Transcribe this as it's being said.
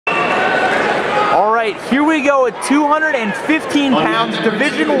right, here we go at 215 pounds,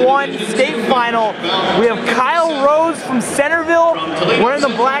 Division I state final. We have Kyle Rose from Centerville wearing the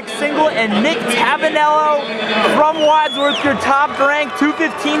black singlet, and Nick Tavanello from Wadsworth, your top-ranked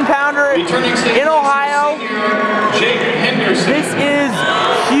 215-pounder in Ohio. This is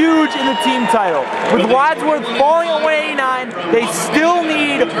huge in the team title. With Wadsworth falling at 189, they still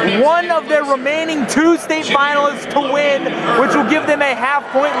need one of their remaining 2 state finalists to win, which will give them a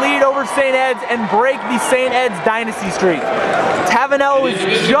half-point lead over St. Ed's and break the St. Ed's dynasty streak. Tavanello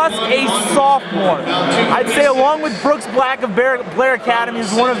is just a sophomore. I'd say, along with Brooks Black of Blair Academy,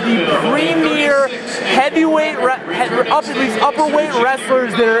 is one of the premier heavyweight, at least upperweight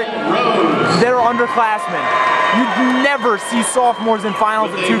wrestlers that are underclassmen. You'd never see sophomores in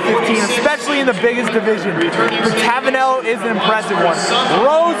finals at 215, especially in the biggest division. But Tavanello is an impressive one.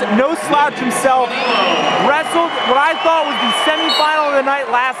 Rose, no slouch himself, wrestled what I thought was the semifinal of the night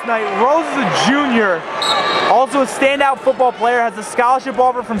last night. Rose is a junior, also a standout football player, has a scholarship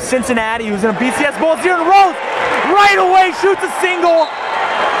offer from Cincinnati, who's in a BCS Bowl here, and Rose right away shoots a single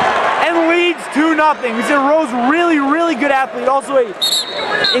and leads 2-0. We said Rose, really good athlete, also a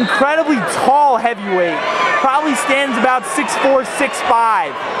incredibly tall heavyweight. Probably stands about 6'4",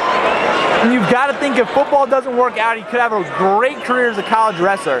 6'5". And you've got to think, if football doesn't work out, he could have a great career as a college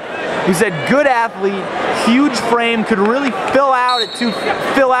wrestler. He said good athlete, huge frame, could really fill out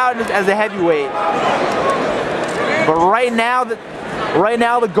as a heavyweight. But right now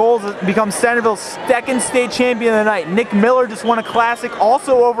the goal is to become Centerville's 2nd state champion of the night. Nick Miller just won a classic,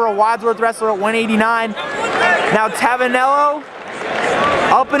 also over a Wadsworth wrestler at 189. Now Tavanello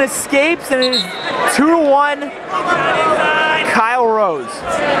up and escapes, and it is 2-1 Kyle Rose.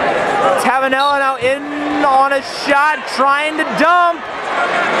 Tavanello now in on a shot, trying to dump.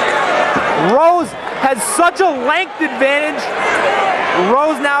 Rose has such a length advantage.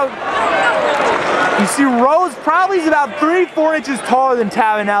 Rose now, you see Rose probably is about 3-4 inches taller than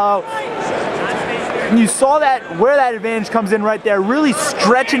Tavanello. And you saw that, where that advantage comes in right there, really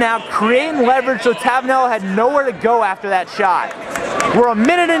stretching out, creating leverage, so Tavanello had nowhere to go after that shot. We're a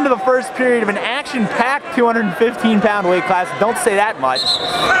minute into the first period of an action-packed 215-pound weight class. Don't say that much.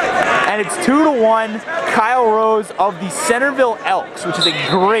 And it's 2-1 Kyle Rose of the Centerville Elks, which is a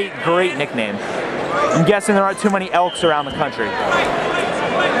great nickname. I'm guessing there aren't too many Elks around the country.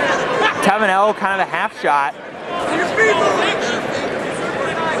 Tavanello, kind of a half shot.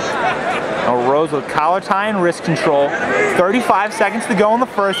 Now Rose with collar tie and wrist control. 35 seconds to go in the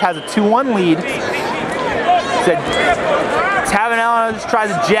first, has a 2-1 lead. Tavanello just tries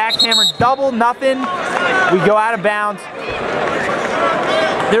a jackhammer double, nothing. We go out of bounds.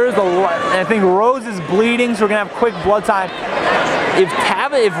 There is I think Rose is bleeding, so we're gonna have quick blood time.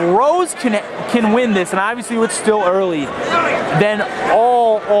 If Rose can win this, and obviously it's still early, then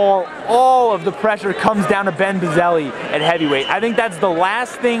all of the pressure comes down to Ben Bizzelli at heavyweight. I think that's the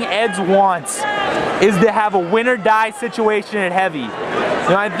last thing Eds wants, is to have a win or die situation at heavy. You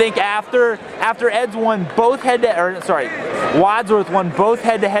know, I think after Eds won both Wadsworth won both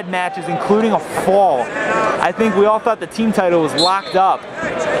head-to-head matches, including a fall. I think we all thought the team title was locked up.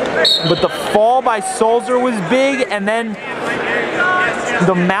 But the fall by Sulzer was big, and then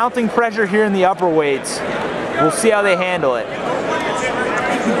the mounting pressure here in the upper weights. We'll see how they handle it.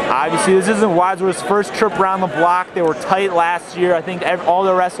 Obviously, this isn't Wadsworth's first trip around the block. They were tight last year. I think all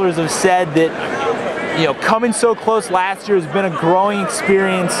the wrestlers have said that, you know, coming so close last year has been a growing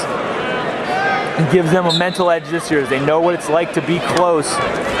experience and gives them a mental edge this year, as they know what it's like to be close.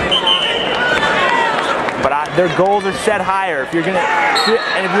 But their goals are set higher. If you're gonna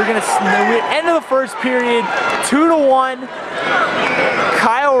end of the first period, 2-1.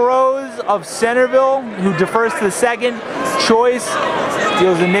 Kyle Rose of Centerville, who defers to the second choice,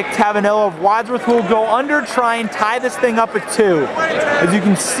 deals to Nick Tavanello of Wadsworth, who will go under, try and tie this thing up at 2. As you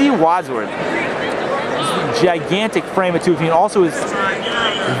can see, Wadsworth, gigantic frame at 215, also is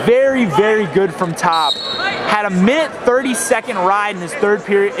very good from top. Had a 1:30-second ride in the third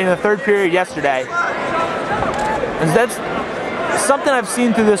period yesterday. And that's something I've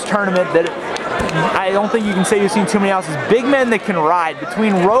seen through this tournament that I don't think you can say you've seen too many else, is big men that can ride.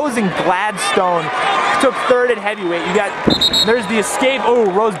 Between Rose and Gladstone, who took 3rd at heavyweight, there's the escape. Oh,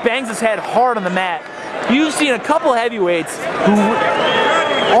 Rose bangs his head hard on the mat. You've seen a couple heavyweights who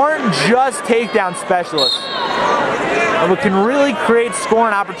aren't just takedown specialists, but can really create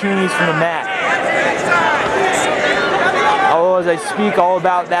scoring opportunities from the mat. Oh, as I speak all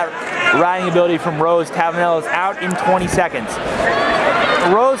about that riding ability from Rose, Tavanello is out in 20 seconds.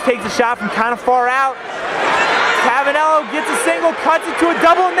 Rose takes a shot from kind of far out. Tavanello gets a single, cuts it to a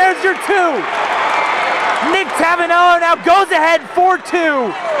double, and there's your 2. Nick Tavanello now goes ahead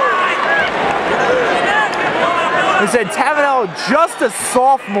 4-2. They said Tavanello, just a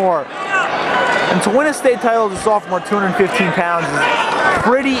sophomore. And to win a state title as a sophomore, 215 pounds, is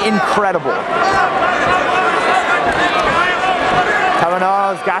pretty incredible.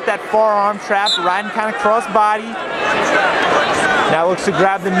 Tavanello's got that forearm trapped, riding kind of cross body. Now looks to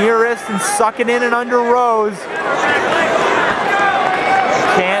grab the near wrist and suck it in and under Rose.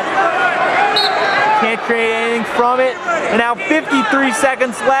 Can't create anything from it. And now 53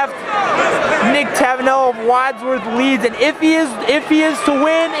 seconds left. Nick Tavanello of Wadsworth leads, and if he is to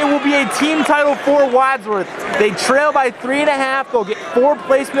win, it will be a team title for Wadsworth. They trail by 3.5. They'll get 4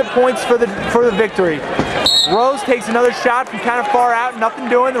 placement points for the victory. Rose takes another shot from kind of far out, nothing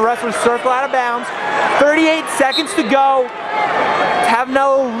doing. The rest was circle out of bounds. 38 seconds to go.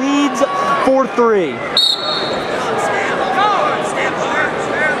 Tavanello leads 4-3.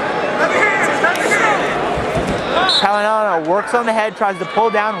 Tavanello works on the head, tries to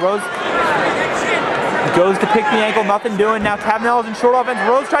pull down. Rose goes to pick the ankle, nothing doing. Now Tavanello's in short offense.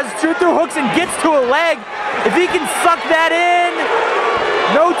 Rose tries to shoot through hooks and gets to a leg. If he can suck that in.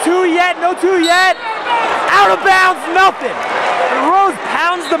 No two yet, no two yet. Out of bounds, nothing. And Rose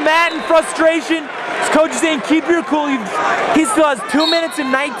pounds the mat in frustration. His coach is saying, keep your cool. He still has 2 minutes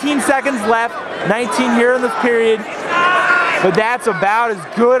and 19 seconds left. 19 here in this period. But that's about as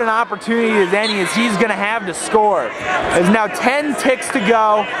good an opportunity as any as he's going to have to score. There's now 10 ticks to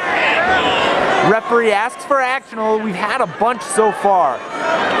go. Referee asks for action, although we've had a bunch so far.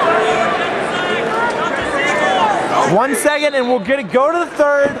 1 second and we're going to go to the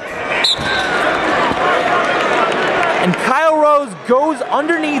third. And Kyle Rose goes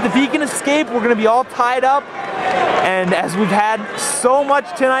underneath. If he can escape, we're going to be all tied up. And as we've had so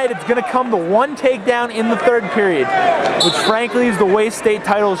much tonight, it's going to come to 1 takedown in the third period, which frankly is the way state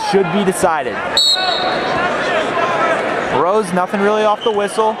titles should be decided. Rose, nothing really off the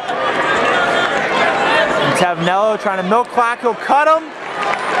whistle. And Tavanello trying to milk clock, he'll cut him.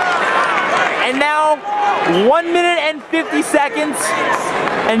 And now 1 minute and 50 seconds,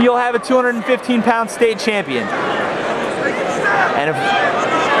 and you'll have a 215-pound state champion. And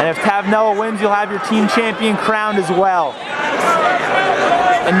if Tavanello wins, you'll have your team champion crowned as well.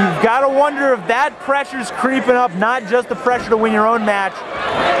 And you've got to wonder if that pressure's creeping up, not just the pressure to win your own match.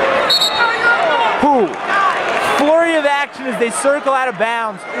 Flurry of action as they circle out of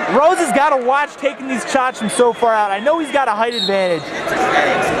bounds. Rose has got to watch taking these shots from so far out. I know he's got a height advantage,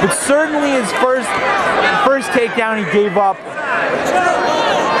 but certainly his first takedown he gave up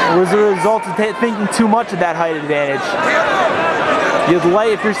was a result of thinking too much of that height advantage.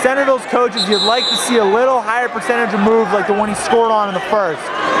 If you're Centerville's coaches, you'd like to see a little higher percentage of moves like the one he scored on in the first.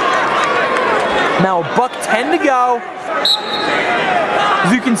 Now $1:10 to go.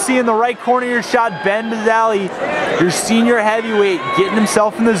 As you can see in the right corner of your shot, Ben Bizzali, your senior heavyweight, getting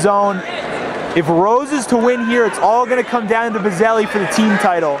himself in the zone. If Rose is to win here, it's all going to come down to Bizzali for the team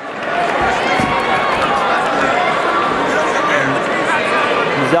title.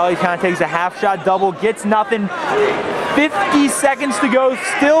 Bizzali kind of takes a half shot double, gets nothing. 50 seconds to go,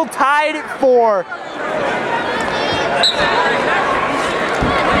 still tied at 4.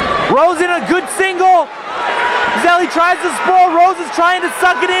 Rose in a good single. Bizzali tries to sprawl. Rose is trying to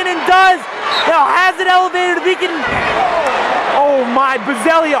suck it in and does. Now has it elevated if he can. Oh my,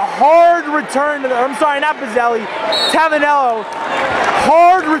 Bizzali, a hard return to the, I'm sorry, not Bizzali, Tavanello.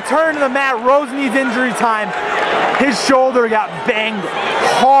 Hard return to the mat. Rose needs injury time. His shoulder got banged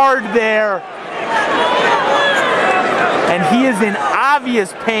hard there. And he is in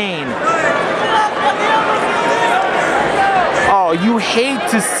obvious pain. Oh, you hate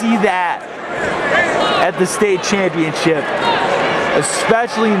to see that at the state championship,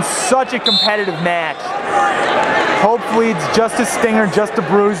 especially in such a competitive match. Hopefully it's just a stinger, just a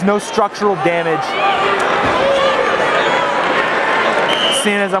bruise, no structural damage.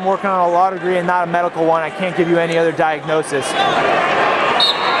 Seeing as I'm working on a law degree and not a medical one, I can't give you any other diagnosis.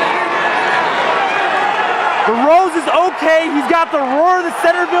 The Rose is okay. He's got the roar of the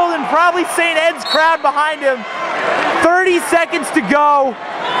Centerville and probably St. Ed's crowd behind him. 30 seconds to go.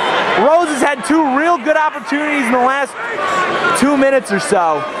 Rose has had 2 real good opportunities in the last 2 minutes or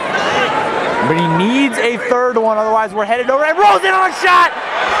so. But he needs a third one, otherwise we're headed over. And Rose in on a shot!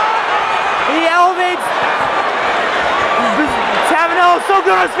 He elevates. Tavanello so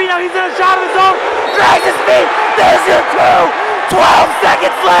good on his feet now. He's in a shot of his own. Drags his feet. There's your 2. 12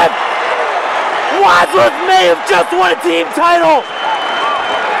 seconds left. Wadsworth may have just won a team title.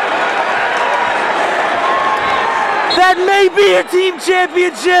 That may be your team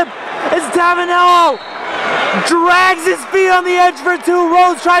championship as Tavanello drags his feet on the edge for 2.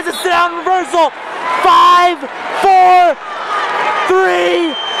 Rose tries to sit out in reversal. 5, 4,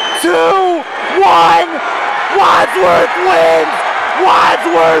 3, 2, 1. Wadsworth wins!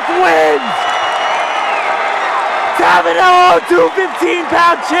 Wadsworth wins! Tavanello,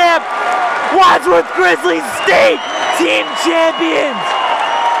 215-pound champ! Wadsworth Grizzlies state team champions!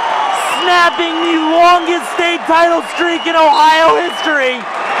 Snapping the longest state title streak in Ohio history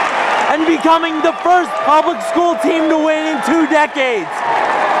and becoming the first public school team to win in 2 decades.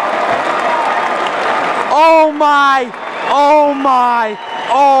 Oh my, oh my,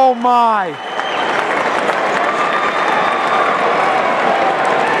 oh my.